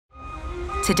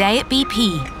Today at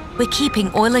BP, we're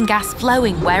keeping oil and gas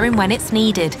flowing where and when it's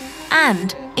needed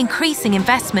and increasing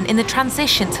investment in the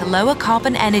transition to lower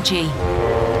carbon energy.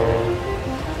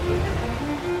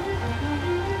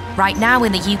 Right now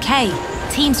in the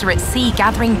UK, teams are at sea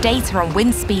gathering data on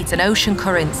wind speeds and ocean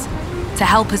currents to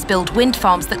help us build wind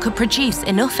farms that could produce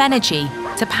enough energy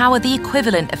to power the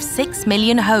equivalent of 6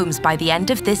 million homes by the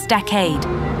end of this decade.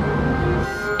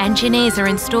 Engineers are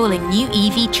installing new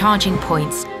EV charging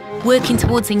points, working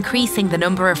towards increasing the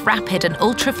number of rapid and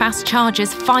ultra-fast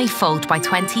chargers fivefold by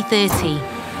 2030,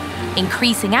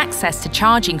 increasing access to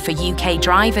charging for UK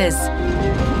drivers.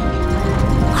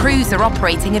 Crews are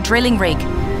operating a drilling rig,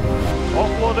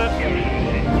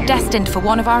 destined for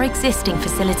one of our existing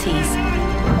facilities.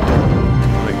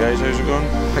 Hey guys, how's it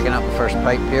going? Picking up the first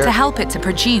pipe here. To help it to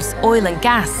produce oil and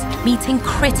gas, meeting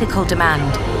critical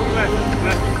demand.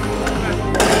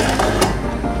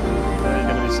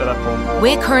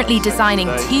 We're currently designing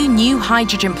 2 new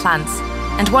hydrogen plants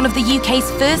and one of the UK's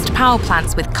first power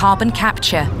plants with carbon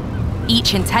capture,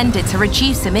 each intended to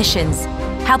reduce emissions,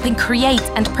 helping create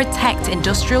and protect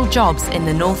industrial jobs in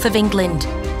the north of England.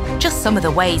 Just some of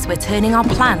the ways we're turning our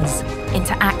plans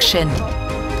into action.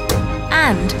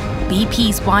 And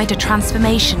BP's wider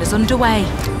transformation is underway.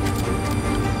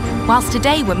 Whilst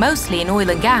today we're mostly in oil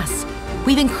and gas,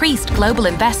 we've increased global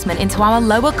investment into our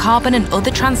lower carbon and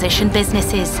other transition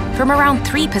businesses from around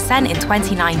 3% in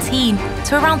 2019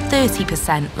 to around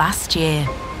 30% last year.